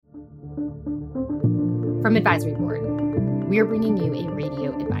From Advisory Board, we are bringing you a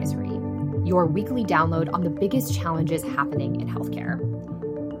radio advisory, your weekly download on the biggest challenges happening in healthcare.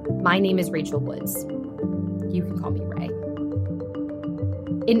 My name is Rachel Woods. You can call me Ray.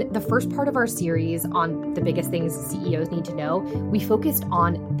 In the first part of our series on the biggest things CEOs need to know, we focused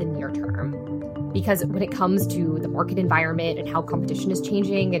on the near term. Because when it comes to the market environment and how competition is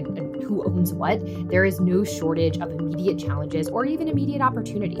changing and who owns what, there is no shortage of immediate challenges or even immediate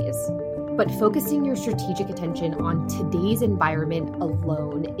opportunities. But focusing your strategic attention on today's environment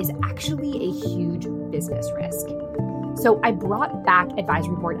alone is actually a huge business risk. So I brought back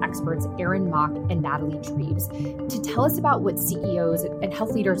advisory board experts Aaron Mock and Natalie Treves to tell us about what CEOs and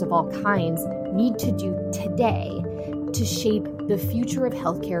health leaders of all kinds need to do today to shape the future of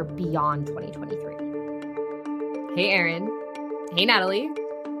healthcare beyond 2023. Hey, Aaron. Hey, Natalie.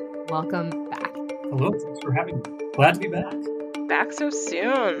 Welcome back. Hello. Thanks for having me. Glad to be back. Back so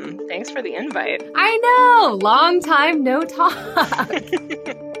soon. Thanks for the invite. I know. Long time no talk.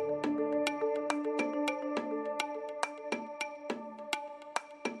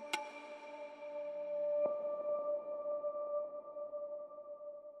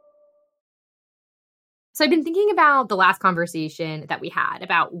 So I've been thinking about the last conversation that we had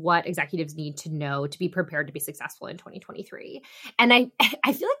about what executives need to know to be prepared to be successful in 2023. And I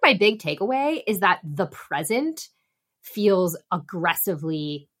feel like my big takeaway is that the present feels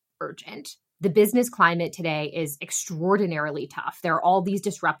aggressively urgent. The business climate today is extraordinarily tough. There are all these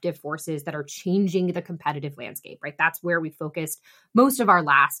disruptive forces that are changing the competitive landscape, right? That's where we focused most of our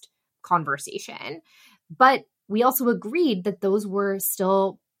last conversation. But we also agreed that those were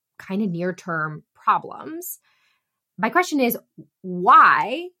still kind of near-term problems. My question is,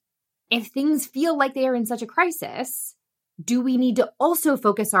 why, if things feel like they are in such a crisis, do we need to also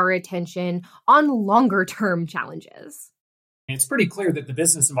focus our attention on longer-term challenges? It's pretty clear that the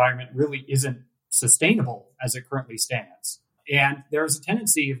business environment really isn't sustainable as it currently stands. And there's a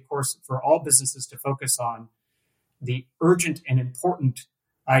tendency, of course, for all businesses to focus on the urgent and important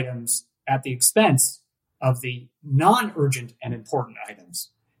items at the expense of the non-urgent and important items.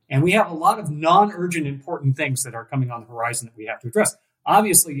 And we have a lot of non-urgent important things that are coming on the horizon that we have to address.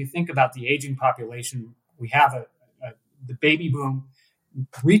 Obviously, you think about the aging population. We have the baby boom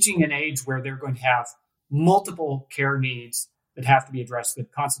reaching an age where they're going to have multiple care needs that have to be addressed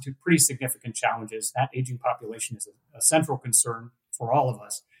that constitute pretty significant challenges. That aging population is a central concern for all of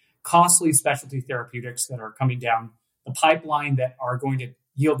us. Costly specialty therapeutics that are coming down the pipeline that are going to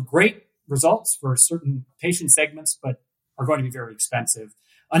yield great results for certain patient segments, but are going to be very expensive.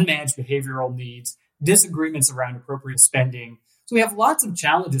 Unmanaged behavioral needs, disagreements around appropriate spending. So we have lots of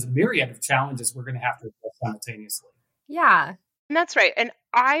challenges, a myriad of challenges we're going to have to address simultaneously. Yeah. And that's right. And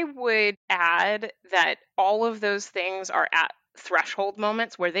I would add that all of those things are at threshold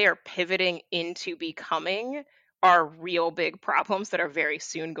moments where they are pivoting into becoming our real big problems that are very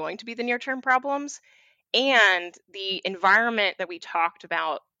soon going to be the near-term problems. And the environment that we talked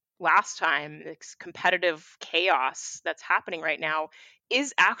about last time, this competitive chaos that's happening right now,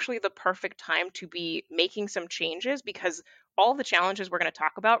 is actually the perfect time to be making some changes because all the challenges we're going to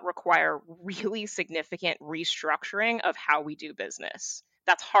talk about require really significant restructuring of how we do business.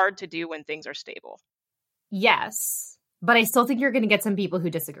 That's hard to do when things are stable. Yes, but I still think you're going to get some people who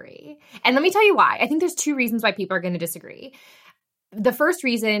disagree. And let me tell you why. I think there's two reasons why people are going to disagree. The first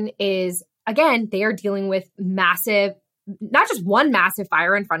reason is, again, they are dealing with massive, not just one massive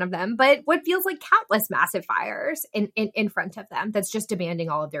fire in front of them, but what feels like countless massive fires in front of them that's just demanding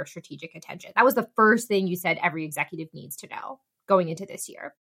all of their strategic attention. That was the first thing you said every executive needs to know going into this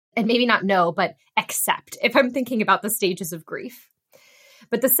year. And maybe not know, but accept if I'm thinking about the stages of grief.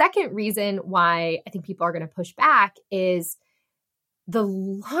 But the second reason why I think people are going to push back is the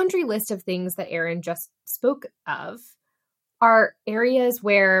laundry list of things that Aaron just spoke of are areas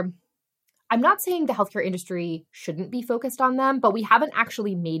where I'm not saying the healthcare industry shouldn't be focused on them, but we haven't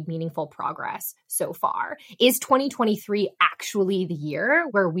actually made meaningful progress so far. Is 2023 actually the year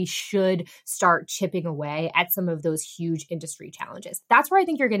where we should start chipping away at some of those huge industry challenges? That's where I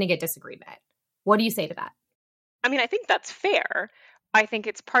think you're going to get disagreement. What do you say to that? I mean, I think that's fair. I think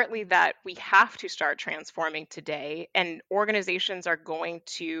it's partly that we have to start transforming today, and organizations are going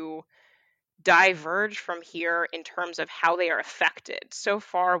to diverge from here in terms of how they are affected. So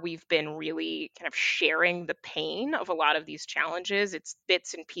far, we've been really kind of sharing the pain of a lot of these challenges. It's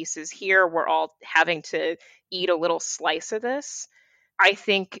bits and pieces here. We're all having to eat a little slice of this. I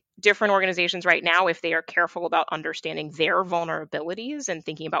think different organizations right now, if they are careful about understanding their vulnerabilities and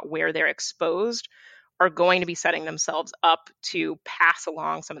thinking about where they're exposed, are going to be setting themselves up to pass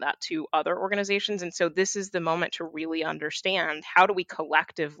along some of that to other organizations. And so this is the moment to really understand, how do we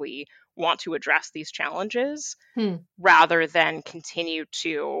collectively want to address these challenges rather than continue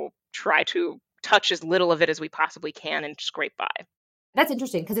to try to touch as little of it as we possibly can and scrape by. That's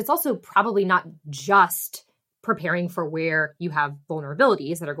interesting, because it's also probably not just preparing for where you have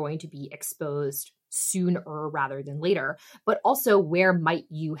vulnerabilities that are going to be exposed sooner rather than later, but also where might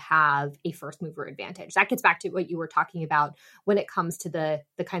you have a first mover advantage. That gets back to what you were talking about when it comes to the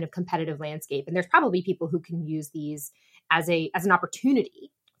kind of competitive landscape. And there's probably people who can use these as an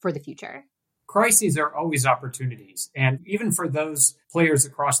opportunity for the future. Crises are always opportunities. And even for those players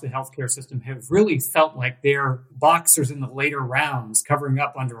across the healthcare system who have really felt like they're boxers in the later rounds, covering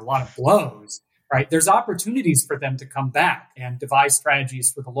up under a lot of blows, right? There's opportunities for them to come back and devise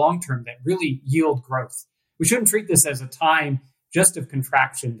strategies for the long term that really yield growth. We shouldn't treat this as a time just of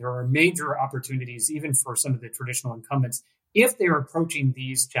contraction. There are major opportunities, even for some of the traditional incumbents, if they're approaching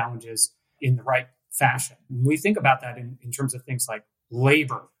these challenges in the right fashion. When we think about that in terms of things like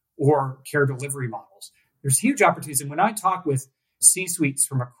labor or care delivery models, there's huge opportunities. And when I talk with C-suites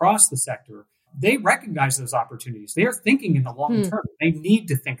from across the sector, they recognize those opportunities. They are thinking in the long term. They need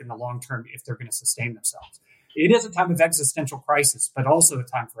to think in the long term if they're going to sustain themselves. It is a time of existential crisis, but also a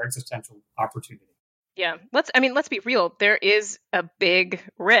time for existential opportunity. Yeah, let's be real. There is a big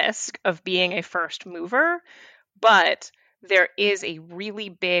risk of being a first mover, but there is a really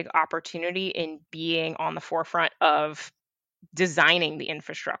big opportunity in being on the forefront of designing the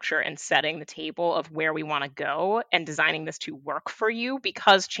infrastructure and setting the table of where we want to go and designing this to work for you,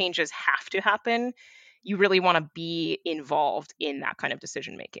 because changes have to happen. You really want to be involved in that kind of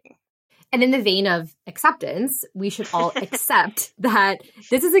decision making. And in the vein of acceptance, we should all accept that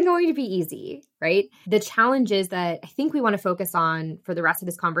this isn't going to be easy, right? The challenges that I think we want to focus on for the rest of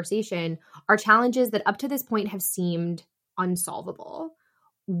this conversation are challenges that up to this point have seemed unsolvable.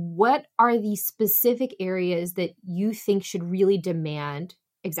 What are the specific areas that you think should really demand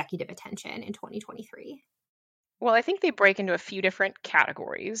executive attention in 2023? Well, I think they break into a few different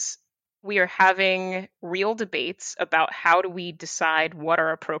categories. We are having real debates about how do we decide what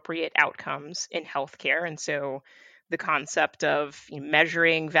are appropriate outcomes in healthcare. And so the concept of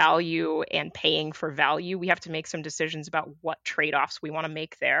measuring value and paying for value, we have to make some decisions about what trade-offs we want to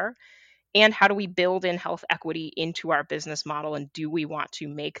make there. And how do we build in health equity into our business model? And do we want to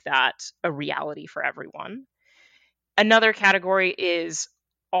make that a reality for everyone? Another category is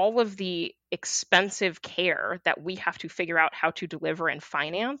all of the expensive care that we have to figure out how to deliver and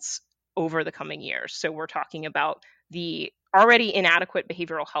finance over the coming years. So we're talking about the already inadequate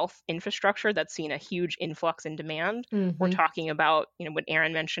behavioral health infrastructure that's seen a huge influx in demand. We're talking about, what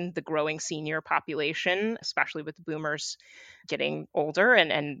Erin mentioned, the growing senior population, especially with the boomers getting older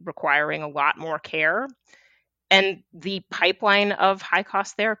and requiring a lot more care. And the pipeline of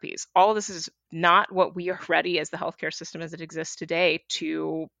high-cost therapies. All of this is not what we are ready as the healthcare system as it exists today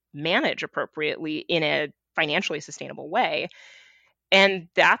to manage appropriately in a financially sustainable way. And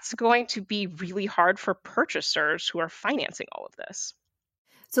that's going to be really hard for purchasers who are financing all of this.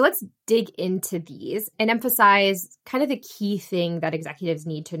 So let's dig into these and emphasize kind of the key thing that executives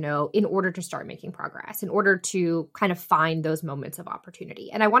need to know in order to start making progress, in order to kind of find those moments of opportunity.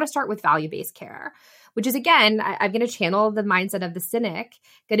 And I want to start with value-based care, which is, again, I'm going to channel the mindset of the cynic,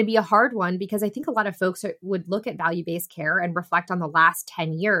 going to be a hard one, because I think a lot of folks would look at value-based care and reflect on the last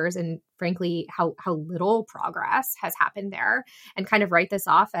 10 years and, frankly, how little progress has happened there, and kind of write this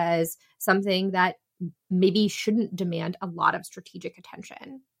off as something that maybe shouldn't demand a lot of strategic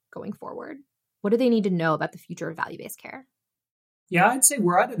attention going forward. What do they need to know about the future of value-based care? Yeah, I'd say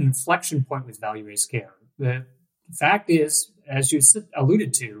we're at an inflection point with value-based care. The fact is, as you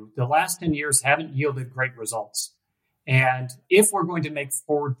alluded to, the last 10 years haven't yielded great results. And if we're going to make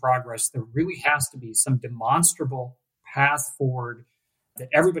forward progress, there really has to be some demonstrable path forward that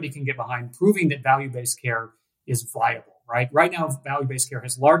everybody can get behind, proving that value-based care is viable. Right now, value-based care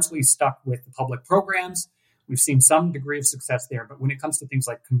has largely stuck with the public programs. We've seen some degree of success there. But when it comes to things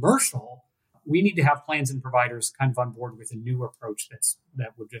like commercial, we need to have plans and providers kind of on board with a new approach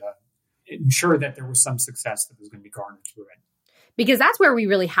that would ensure that there was some success that was going to be garnered through it. Because that's where we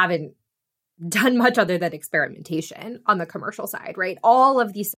really haven't done much other than experimentation on the commercial side, right? All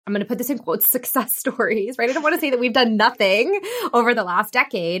of these, I'm going to put this in quotes, success stories, right? I don't want to say that we've done nothing over the last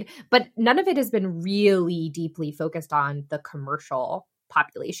decade, but none of it has been really deeply focused on the commercial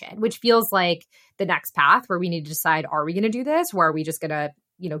population, which feels like the next path where we need to decide, are we going to do this, or are we just going to,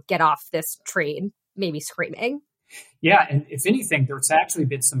 get off this train, maybe screaming? Yeah, and if anything, there's actually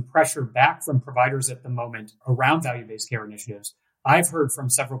been some pressure back from providers at the moment around value-based care initiatives. I've heard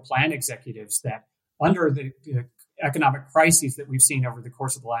from several plan executives that under the economic crises that we've seen over the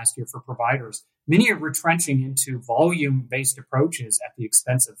course of the last year for providers, many are retrenching into volume-based approaches at the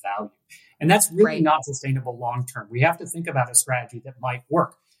expense of value. And that's really not sustainable long-term. We have to think about a strategy that might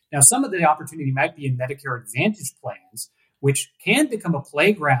work. Now, some of the opportunity might be in Medicare Advantage plans, which can become a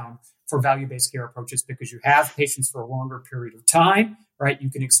playground for value-based care approaches because you have patients for a longer period of time, right?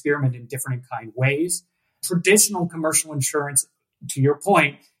 You can experiment in different kind ways. Traditional commercial insurance, to your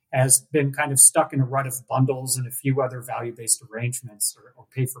point, has been kind of stuck in a rut of bundles and a few other value-based arrangements or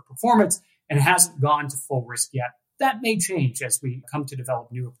pay for performance and hasn't gone to full risk yet. That may change as we come to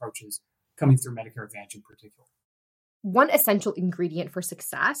develop new approaches coming through Medicare Advantage in particular. One essential ingredient for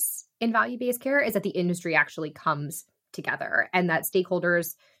success in value-based care is that the industry actually comes together and that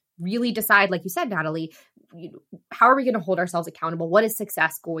stakeholders really decide, like you said, Natalie, how are we going to hold ourselves accountable? What is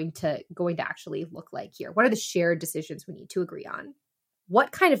success going to actually look like here? What are the shared decisions we need to agree on?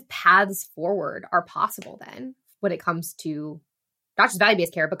 What kind of paths forward are possible then when it comes to not just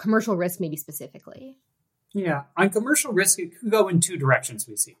value-based care, but commercial risk maybe specifically? Yeah, on commercial risk, it could go in two directions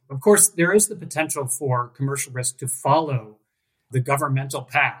we see. Of course, there is the potential for commercial risk to follow the governmental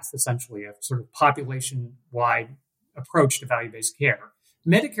path, essentially, a sort of population-wide approach to value-based care.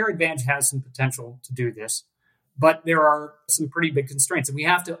 Medicare Advantage has some potential to do this, but there are some pretty big constraints, and we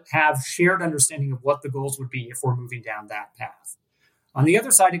have to have shared understanding of what the goals would be if we're moving down that path. On the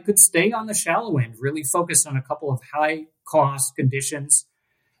other side, it could stay on the shallow end, really focus on a couple of high-cost conditions.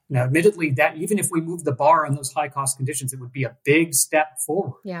 Now, admittedly, that even if we move the bar on those high-cost conditions, it would be a big step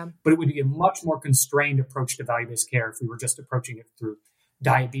forward. Yeah. But it would be a much more constrained approach to value-based care if we were just approaching it through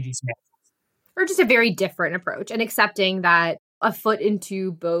diabetes management. Or just a very different approach and accepting that a foot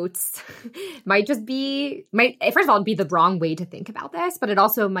into boats might first of all, be the wrong way to think about this, but it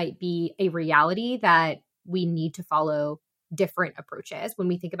also might be a reality that we need to follow different approaches when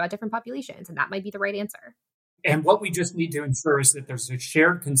we think about different populations, and that might be the right answer. And what we just need to ensure is that there's a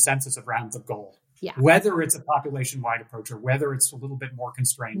shared consensus around the goal. Yeah. Whether it's a population-wide approach or whether it's a little bit more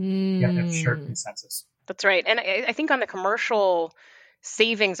constrained, you have to have shared consensus. That's right. And I think on the commercial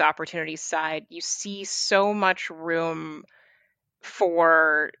savings opportunities side, you see so much room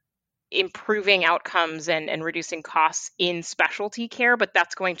for improving outcomes and reducing costs in specialty care, but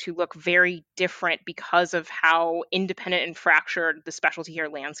that's going to look very different because of how independent and fractured the specialty care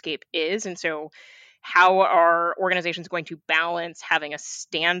landscape is. And so how are organizations going to balance having a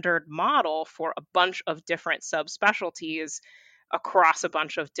standard model for a bunch of different subspecialties across a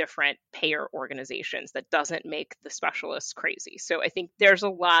bunch of different payer organizations that doesn't make the specialists crazy? So I think there's a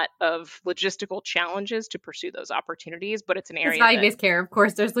lot of logistical challenges to pursue those opportunities, but it's an area. It's value-based care, of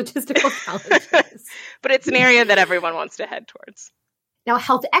course, there's logistical challenges. But it's an area that everyone wants to head towards. Now,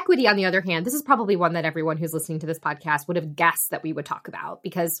 health equity, on the other hand, this is probably one that everyone who's listening to this podcast would have guessed that we would talk about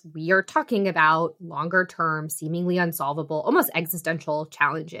because we are talking about longer-term, seemingly unsolvable, almost existential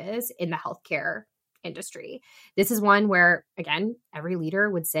challenges in the healthcare industry. This is one where, again, every leader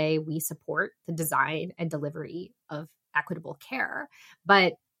would say we support the design and delivery of equitable care.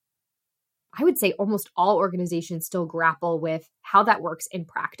 But I would say almost all organizations still grapple with how that works in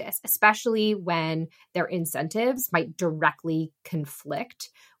practice, especially when their incentives might directly conflict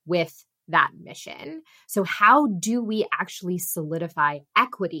with that mission. So how do we actually solidify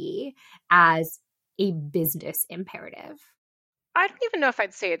equity as a business imperative? I don't even know if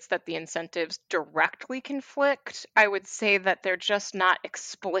I'd say it's that the incentives directly conflict. I would say that they're just not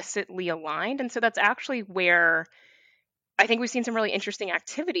explicitly aligned. And so that's actually where I think we've seen some really interesting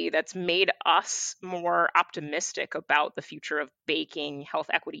activity that's made us more optimistic about the future of baking health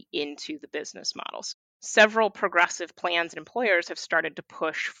equity into the business models. Several progressive plans and employers have started to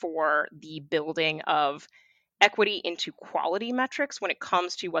push for the building of equity into quality metrics when it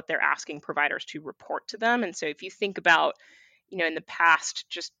comes to what they're asking providers to report to them. And so if you think about in the past,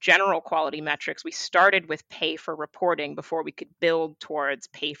 just general quality metrics, we started with pay for reporting before we could build towards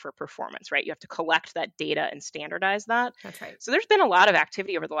pay for performance, right? You have to collect that data and standardize that. That's right. So there's been a lot of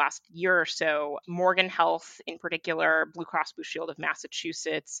activity over the last year or so. Morgan Health in particular, Blue Cross Blue Shield of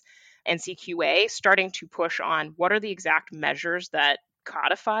Massachusetts, NCQA starting to push on what are the exact measures that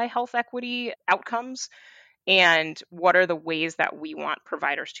codify health equity outcomes and what are the ways that we want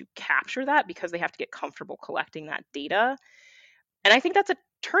providers to capture that because they have to get comfortable collecting that data. And I think that's a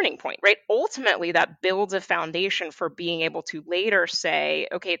turning point, right? Ultimately, that builds a foundation for being able to later say,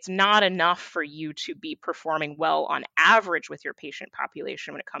 okay, it's not enough for you to be performing well on average with your patient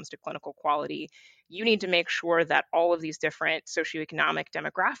population when it comes to clinical quality. You need to make sure that all of these different socioeconomic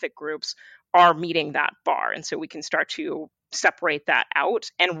demographic groups are meeting that bar. And so we can start to separate that out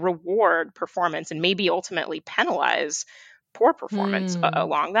and reward performance and maybe ultimately penalize poor performance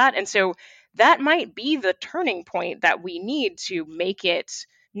along that. And so that might be the turning point that we need to make it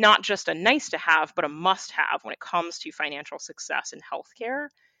not just a nice to have, but a must have when it comes to financial success in healthcare.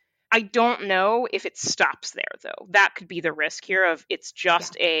 I don't know if it stops there, though. That could be the risk here of it's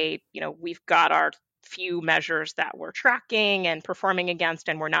just we've got our few measures that we're tracking and performing against,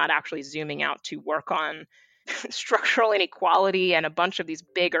 and we're not actually zooming out to work on structural inequality and a bunch of these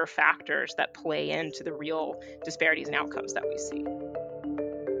bigger factors that play into the real disparities and outcomes that we see.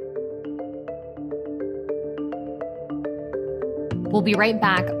 We'll be right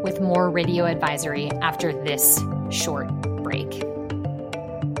back with more Radio Advisory after this short break.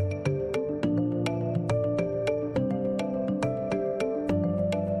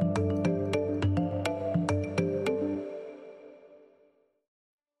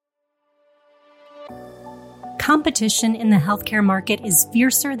 Competition in the healthcare market is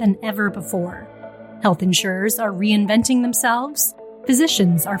fiercer than ever before. Health insurers are reinventing themselves,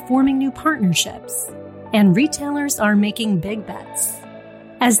 physicians are forming new partnerships, and retailers are making big bets.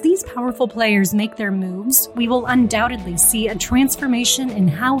 As these powerful players make their moves, we will undoubtedly see a transformation in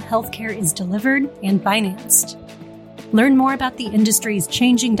how healthcare is delivered and financed. Learn more about the industry's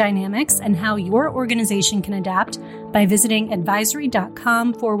changing dynamics and how your organization can adapt by visiting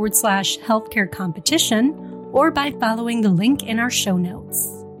advisory.com/healthcare competition or by following the link in our show notes.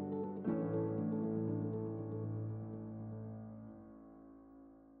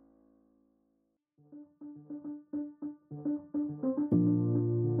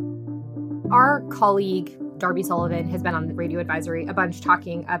 Our colleague, Darby Sullivan, has been on Radio Advisory a bunch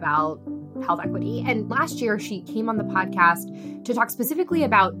talking about health equity. And last year, she came on the podcast to talk specifically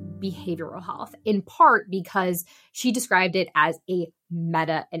about behavioral health, in part because she described it as a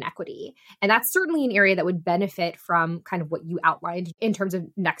meta inequity. And that's certainly an area that would benefit from kind of what you outlined in terms of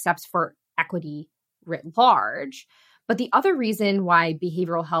next steps for equity writ large. But the other reason why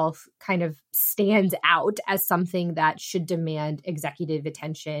behavioral health kind of stands out as something that should demand executive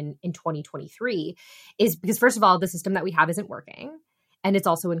attention in 2023 is because, first of all, the system that we have isn't working, and it's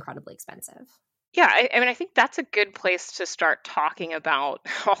also incredibly expensive. Yeah, I mean, I think that's a good place to start talking about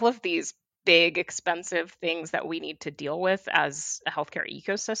all of these big, expensive things that we need to deal with as a healthcare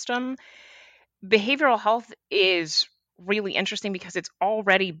ecosystem. Behavioral health is really interesting because it's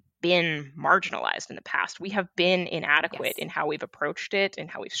already been marginalized in the past. We have been inadequate in how we've approached it and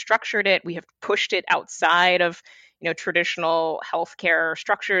how we've structured it. We have pushed it outside of, traditional healthcare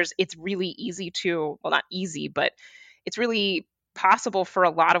structures. It's really easy to, well, not easy, but it's really possible for a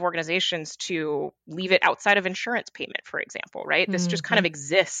lot of organizations to leave it outside of insurance payment, for example, right? This just kind of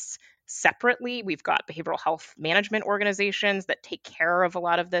exists separately. We've got behavioral health management organizations that take care of a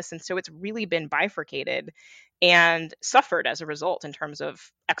lot of this. And so it's really been bifurcated and suffered as a result in terms of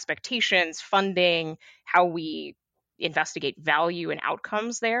expectations, funding, how we investigate value and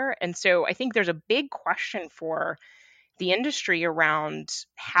outcomes there. And so I think there's a big question for the industry around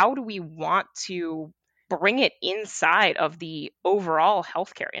how do we want to bring it inside of the overall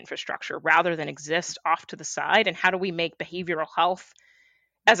healthcare infrastructure rather than exist off to the side? And how do we make behavioral health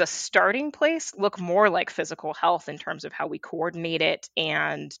as a starting place look more like physical health in terms of how we coordinate it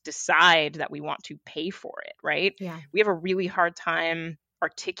and decide that we want to pay for it, right? Yeah. We have a really hard time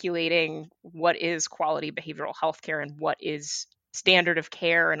articulating what is quality behavioral healthcare and what is standard of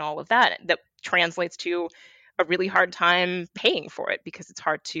care and all of that. That translates to a really hard time paying for it because it's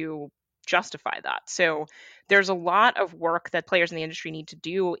hard to justify that. So there's a lot of work that players in the industry need to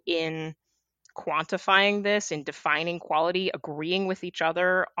do in quantifying this, in defining quality, agreeing with each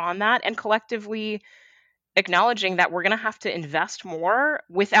other on that, and collectively acknowledging that we're going to have to invest more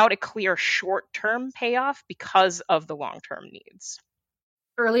without a clear short-term payoff because of the long-term needs.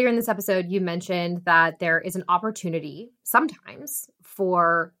 Earlier in this episode, you mentioned that there is an opportunity sometimes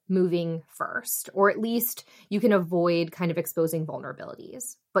for moving first, or at least you can avoid kind of exposing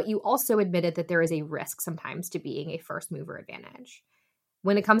vulnerabilities. But you also admitted that there is a risk sometimes to being a first mover advantage.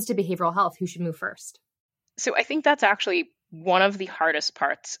 When it comes to behavioral health, who should move first? So I think that's actually one of the hardest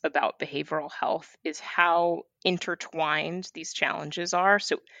parts about behavioral health is how intertwined these challenges are.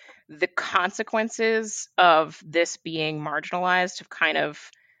 So the consequences of this being marginalized have kind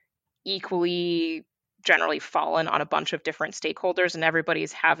of equally generally fallen on a bunch of different stakeholders, and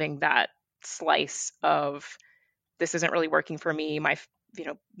everybody's having that slice of this isn't really working for me. My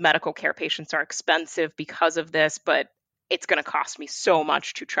medical care patients are expensive because of this, but it's going to cost me so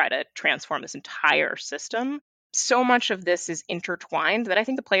much to try to transform this entire system. So much of this is intertwined that I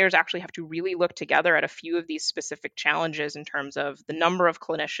think the players actually have to really look together at a few of these specific challenges in terms of the number of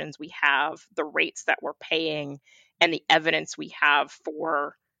clinicians we have, the rates that we're paying, and the evidence we have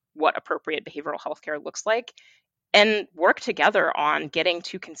for what appropriate behavioral health care looks like, and work together on getting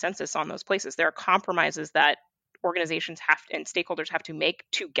to consensus on those places. There are compromises that organizations have and stakeholders have to make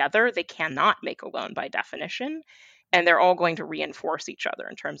together. They cannot make alone by definition. And they're all going to reinforce each other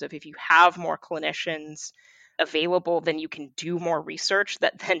in terms of if you have more clinicians available, then you can do more research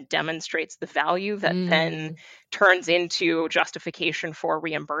that then demonstrates the value that then turns into justification for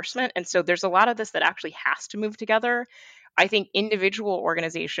reimbursement. And so there's a lot of this that actually has to move together. I think individual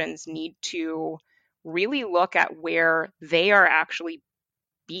organizations need to really look at where they are actually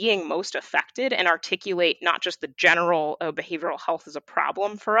being most affected and articulate not just the general behavioral health is a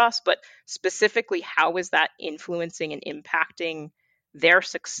problem for us, but specifically how is that influencing and impacting their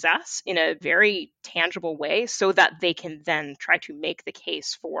success in a very tangible way so that they can then try to make the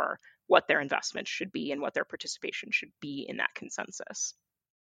case for what their investment should be and what their participation should be in that consensus.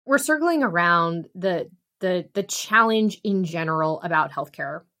 We're circling around the challenge in general about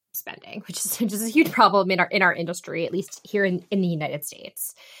healthcare spending, which is a huge problem in our industry, at least here in the United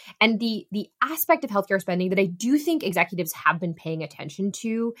States. And the aspect of healthcare spending that I do think executives have been paying attention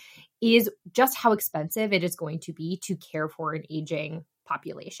to is just how expensive it is going to be to care for an aging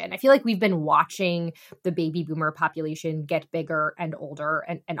population. I feel like we've been watching the baby boomer population get bigger and older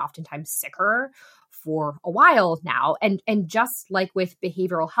and oftentimes sicker for a while now. And just like with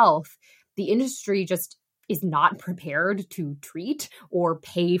behavioral health, the industry just is not prepared to treat or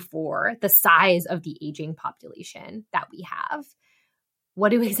pay for the size of the aging population that we have. What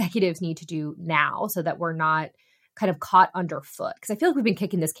do executives need to do now so that we're not kind of caught underfoot? Because I feel like we've been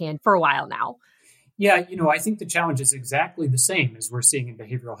kicking this can for a while now. Yeah, I think the challenge is exactly the same as we're seeing in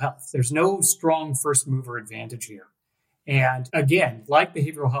behavioral health. There's no strong first mover advantage here. And again, like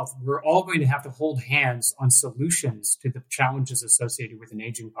behavioral health, we're all going to have to hold hands on solutions to the challenges associated with an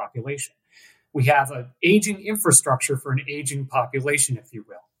aging population. We have an aging infrastructure for an aging population, if you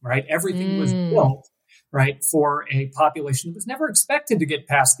will, right? Everything was built, right, for a population that was never expected to get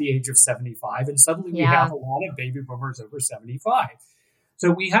past the age of 75. And suddenly we have a lot of baby boomers over 75.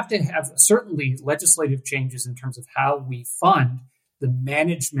 So we have to have certainly legislative changes in terms of how we fund the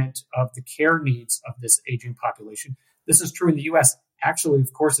management of the care needs of this aging population. This is true in the U.S. Actually,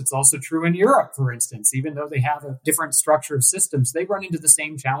 of course, it's also true in Europe, for instance. Even though they have a different structure of systems, they run into the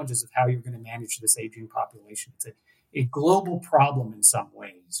same challenges of how you're going to manage this aging population. It's a global problem in some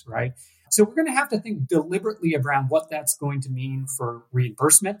ways, right? So we're going to have to think deliberately around what that's going to mean for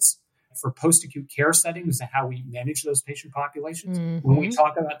reimbursements, for post-acute care settings, and how we manage those patient populations. When we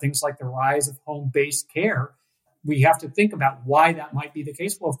talk about things like the rise of home-based care, we have to think about why that might be the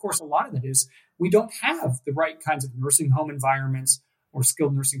case. Well, of course, a lot of it is we don't have the right kinds of nursing home environments or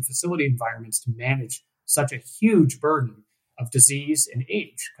skilled nursing facility environments to manage such a huge burden of disease and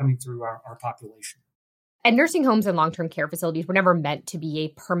age coming through our population. And nursing homes and long-term care facilities were never meant to be a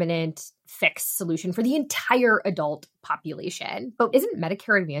permanent fixed solution for the entire adult population. But isn't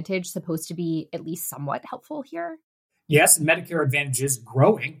Medicare Advantage supposed to be at least somewhat helpful here? Yes, Medicare Advantage is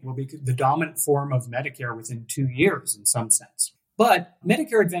growing, will be the dominant form of Medicare within 2 years in some sense. But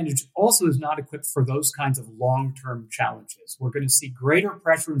Medicare Advantage also is not equipped for those kinds of long-term challenges. We're going to see greater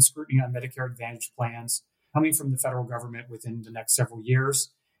pressure and scrutiny on Medicare Advantage plans coming from the federal government within the next several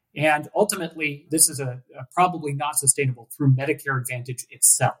years. And ultimately, this is a probably not sustainable through Medicare Advantage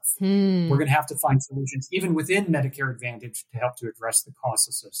itself. We're going to have to find solutions even within Medicare Advantage to help to address the costs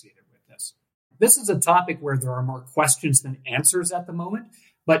associated with this. This is a topic where there are more questions than answers at the moment,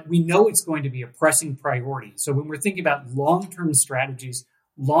 but we know it's going to be a pressing priority. So when we're thinking about long-term strategies,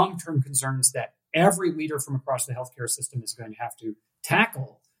 long-term concerns that every leader from across the healthcare system is going to have to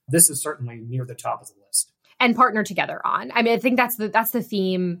tackle, this is certainly near the top of the list. And partner together on. I mean, I think that's the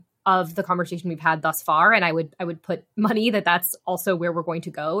theme of the conversation we've had thus far. And I would put money that that's also where we're going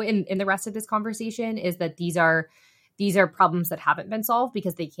to go in the rest of this conversation, is that these are problems that haven't been solved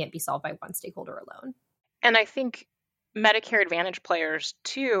because they can't be solved by one stakeholder alone. And I think Medicare Advantage players,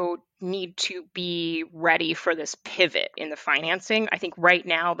 too, need to be ready for this pivot in the financing. I think right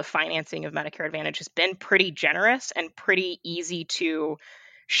now the financing of Medicare Advantage has been pretty generous and pretty easy to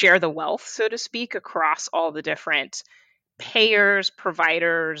share the wealth, so to speak, across all the different payers,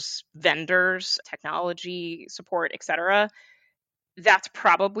 providers, vendors, technology support, et cetera. That's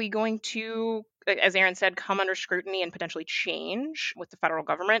probably going to, as Erin said, come under scrutiny and potentially change with the federal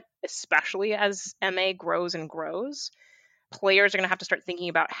government, especially as MA grows and grows. Players are going to have to start thinking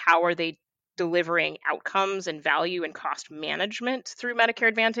about how are they delivering outcomes and value and cost management through Medicare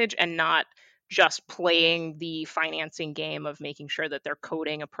Advantage, and not just playing the financing game of making sure that they're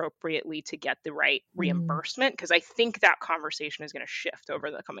coding appropriately to get the right reimbursement. Because I think that conversation is going to shift over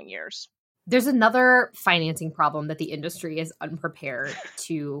the coming years. There's another financing problem that the industry is unprepared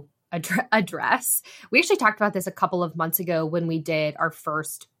to address. We actually talked about this a couple of months ago when we did our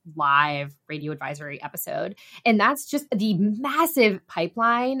first live radio advisory episode. And that's just the massive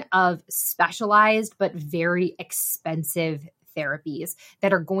pipeline of specialized but very expensive therapies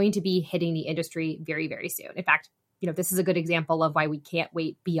that are going to be hitting the industry very, very soon. In fact, this is a good example of why we can't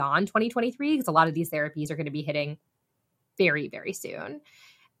wait beyond 2023, because a lot of these therapies are going to be hitting very, very soon.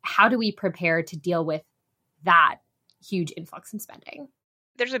 How do we prepare to deal with that huge influx in spending?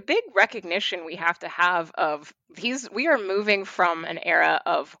 There's a big recognition we have to have of these. We are moving from an era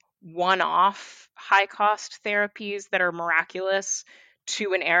of one-off high-cost therapies that are miraculous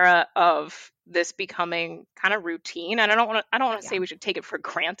to an era of this becoming kind of routine. And I don't want to say we should take it for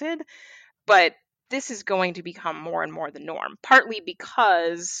granted, but this is going to become more and more the norm, partly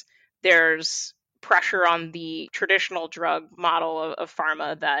because there's pressure on the traditional drug model of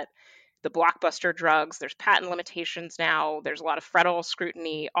pharma, that the blockbuster drugs, there's patent limitations now. There's a lot of federal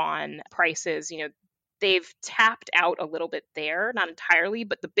scrutiny on prices. They've tapped out a little bit there, not entirely,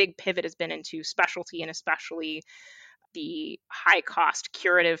 but the big pivot has been into specialty, and especially the high-cost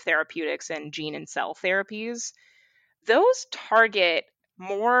curative therapeutics and gene and cell therapies. Those target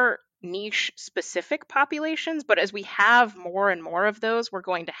more niche-specific populations, but as we have more and more of those, we're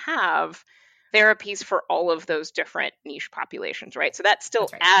going to have therapies for all of those different niche populations, right? So that still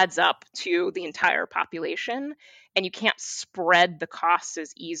adds up to the entire population, and you can't spread the costs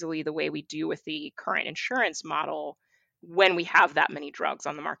as easily the way we do with the current insurance model when we have that many drugs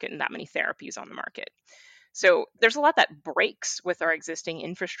on the market and that many therapies on the market. So there's a lot that breaks with our existing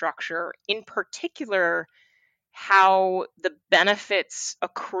infrastructure, in particular, how the benefits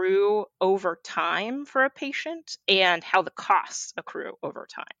accrue over time for a patient and how the costs accrue over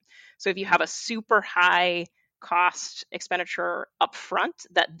time. So if you have a super high cost expenditure upfront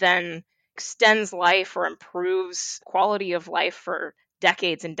that then extends life or improves quality of life for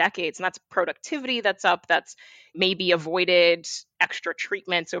decades and decades, and that's productivity that's up, that's maybe avoided extra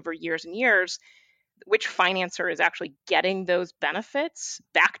treatments over years and years, which financer is actually getting those benefits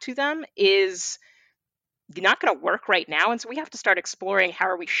back to them is not going to work right now. And so we have to start exploring, how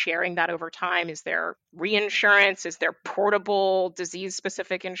are we sharing that over time? Is there reinsurance? Is there portable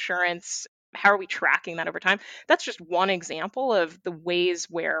disease-specific insurance? How are we tracking that over time? That's just one example of the ways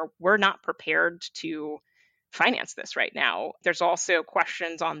where we're not prepared to finance this right now. There's also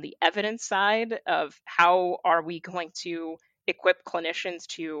questions on the evidence side of how are we going to equip clinicians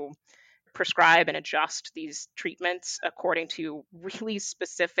to prescribe and adjust these treatments according to really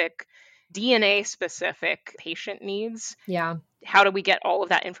specific DNA-specific patient needs. Yeah. How do we get all of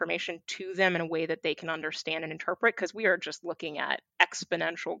that information to them in a way that they can understand and interpret? Because we are just looking at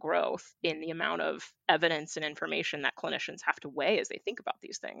exponential growth in the amount of evidence and information that clinicians have to weigh as they think about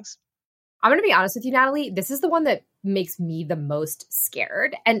these things. I'm going to be honest with you, Natalie. This is the one that makes me the most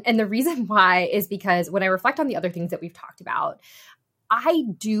scared. And the reason why is because when I reflect on the other things that we've talked about, I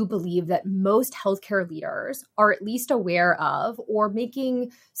do believe that most healthcare leaders are at least aware of or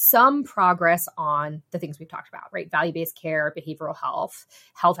making some progress on the things we've talked about, right? Value-based care, behavioral health,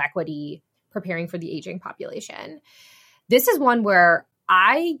 health equity, preparing for the aging population. This is one where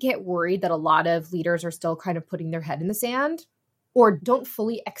I get worried that a lot of leaders are still kind of putting their head in the sand or don't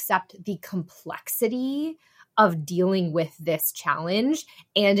fully accept the complexity of dealing with this challenge.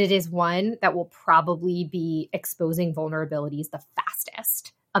 And it is one that will probably be exposing vulnerabilities the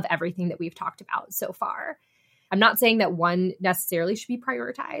fastest of everything that we've talked about so far. I'm not saying that one necessarily should be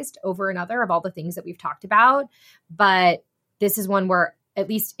prioritized over another of all the things that we've talked about, but this is one where, at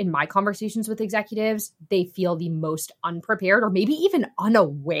least in my conversations with executives, they feel the most unprepared or maybe even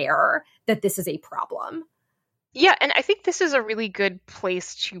unaware that this is a problem. Yeah, and I think this is a really good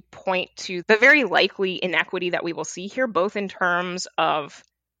place to point to the very likely inequity that we will see here, both in terms of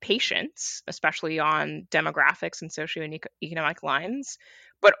patients, especially on demographics and socioeconomic lines,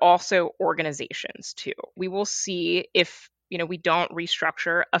 but also organizations too. We will see if we don't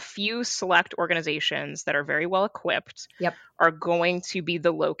restructure, a few select organizations that are very well equipped are going to be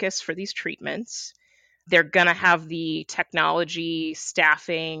the locus for these treatments. They're going to have the technology,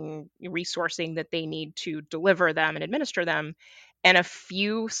 staffing, resourcing that they need to deliver them and administer them. And a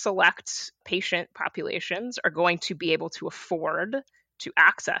few select patient populations are going to be able to afford to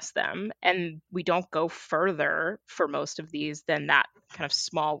access them. And we don't go further for most of these than that kind of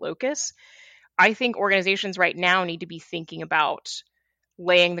small locus. I think organizations right now need to be thinking about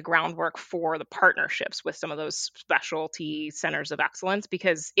laying the groundwork for the partnerships with some of those specialty centers of excellence,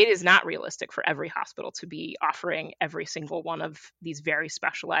 because it is not realistic for every hospital to be offering every single one of these very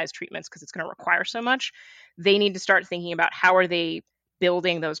specialized treatments because it's going to require so much. They need to start thinking about how are they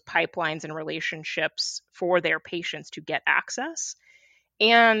building those pipelines and relationships for their patients to get access.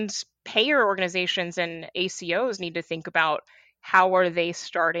 And payer organizations and ACOs need to think about how are they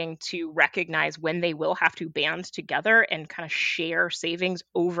starting to recognize when they will have to band together and kind of share savings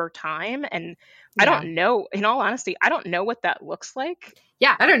over time. And I don't know, in all honesty, I don't know what that looks like.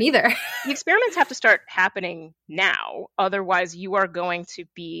 Yeah, I don't either. The experiments have to start happening now. Otherwise, you are going to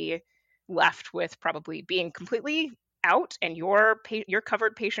be left with probably being completely out, and your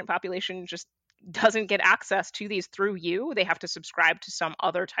covered patient population just doesn't get access to these through you. They have to subscribe to some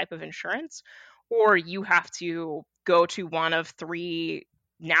other type of insurance, or you have to go to one of 3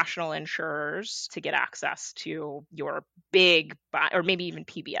 national insurers to get access to your big, or maybe even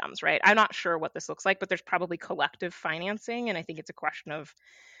PBMs, right? I'm not sure what this looks like, but there's probably collective financing. And I think it's a question of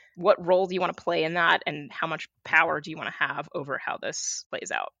what role do you want to play in that, and how much power do you want to have over how this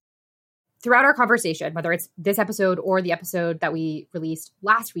plays out? Throughout our conversation, whether it's this episode or the episode that we released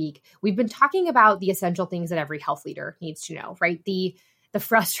last week, we've been talking about the essential things that every health leader needs to know, right? The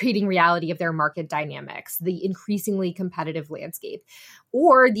frustrating reality of their market dynamics, the increasingly competitive landscape,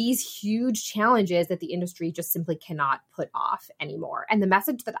 or these huge challenges that the industry just simply cannot put off anymore. And the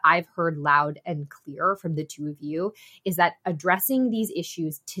message that I've heard loud and clear from the two of you is that addressing these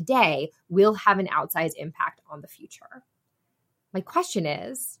issues today will have an outsized impact on the future. My question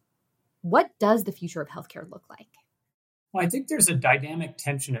is, what does the future of healthcare look like? Well, I think there's a dynamic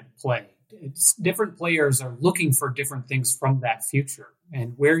tension at play. Different players are looking for different things from that future.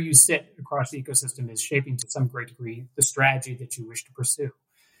 And where you sit across the ecosystem is shaping to some great degree the strategy that you wish to pursue.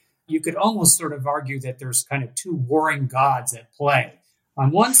 You could almost sort of argue that there's kind of 2 warring gods at play.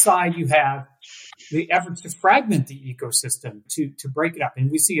 On one side, you have the efforts to fragment the ecosystem, to break it up. And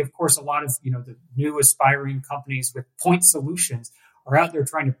we see, of course, a lot of the new aspiring companies with point solutions are out there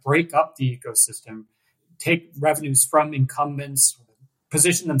trying to break up the ecosystem, take revenues from incumbents,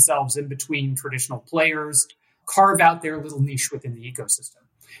 position themselves in between traditional players, carve out their little niche within the ecosystem.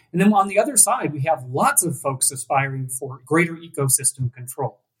 And then on the other side, we have lots of folks aspiring for greater ecosystem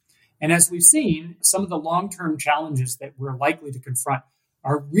control. And as we've seen, some of the long-term challenges that we're likely to confront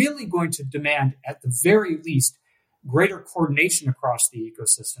are really going to demand, at the very least, greater coordination across the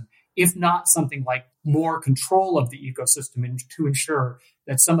ecosystem, if not something like more control of the ecosystem, and to ensure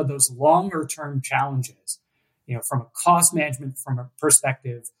that some of those longer-term challenges, from a cost management from a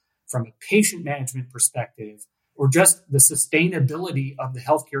perspective, from a patient management perspective, or just the sustainability of the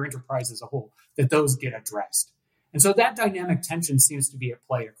healthcare enterprise as a whole, that those get addressed. And so that dynamic tension seems to be at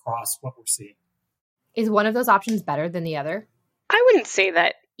play across what we're seeing. Is one of those options better than the other? I wouldn't say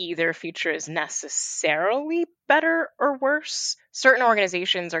that either future is necessarily better or worse. Certain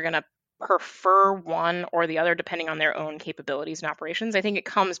organizations are going to prefer one or the other depending on their own capabilities and operations. I think it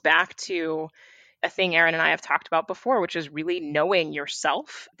comes back to a thing Erin and I have talked about before, which is really knowing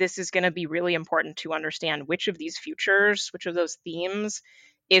yourself. This is going to be really important to understand which of these futures, which of those themes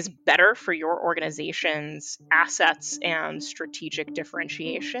is better for your organization's assets and strategic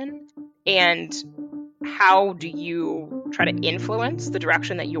differentiation. And how do you try to influence the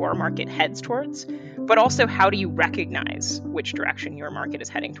direction that your market heads towards? But also, how do you recognize which direction your market is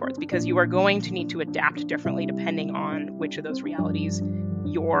heading towards? Because you are going to need to adapt differently depending on which of those realities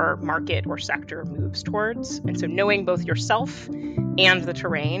your market or sector moves towards. And so knowing both yourself and the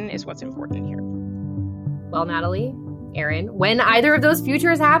terrain is what's important here. Well, Natalie, Erin, when either of those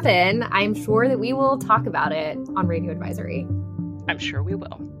futures happen, I'm sure that we will talk about it on Radio Advisory. I'm sure we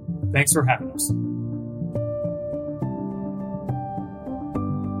will. Thanks for having us.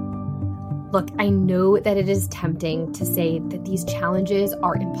 Look, I know that it is tempting to say that these challenges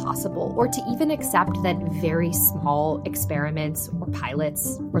are impossible, or to even accept that very small experiments or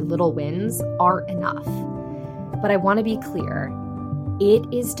pilots or little wins are enough. But I want to be clear, it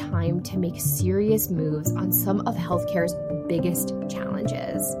is time to make serious moves on some of healthcare's biggest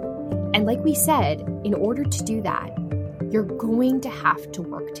challenges. And like we said, in order to do that, you're going to have to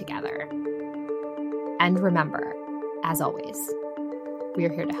work together. And remember, as always, we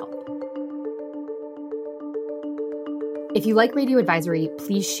are here to help. If you like Radio Advisory,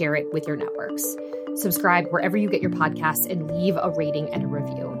 please share it with your networks. Subscribe wherever you get your podcasts and leave a rating and a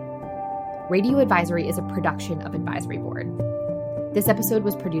review. Radio Advisory is a production of Advisory Board. This episode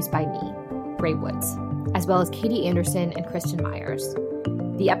was produced by me, Ray Woods, as well as Katie Anderson and Kristen Myers.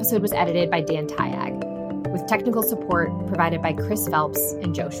 The episode was edited by Dan Tayag, with technical support provided by Chris Phelps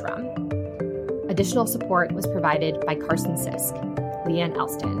and Joe Schrum. Additional support was provided by Carson Sisk, Leanne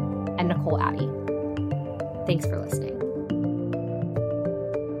Elston, and Nicole Addy. Thanks for listening.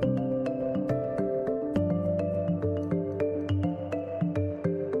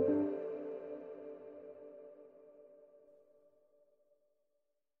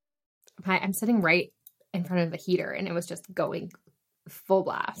 I'm sitting right in front of the heater and it was just going full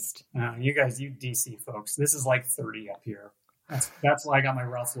blast. You guys, you DC folks, this is like 30 up here. That's why I got my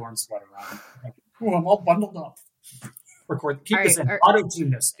Ralph Lauren sweater on. Like, ooh, I'm all bundled up. Record. Keep this in.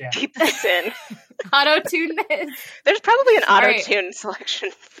 Auto-tune this. Yeah. Keep this in. Auto-tune this. There's probably an auto-tune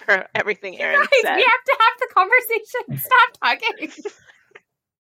selection for everything Erin said. We have to have the conversation. Stop talking.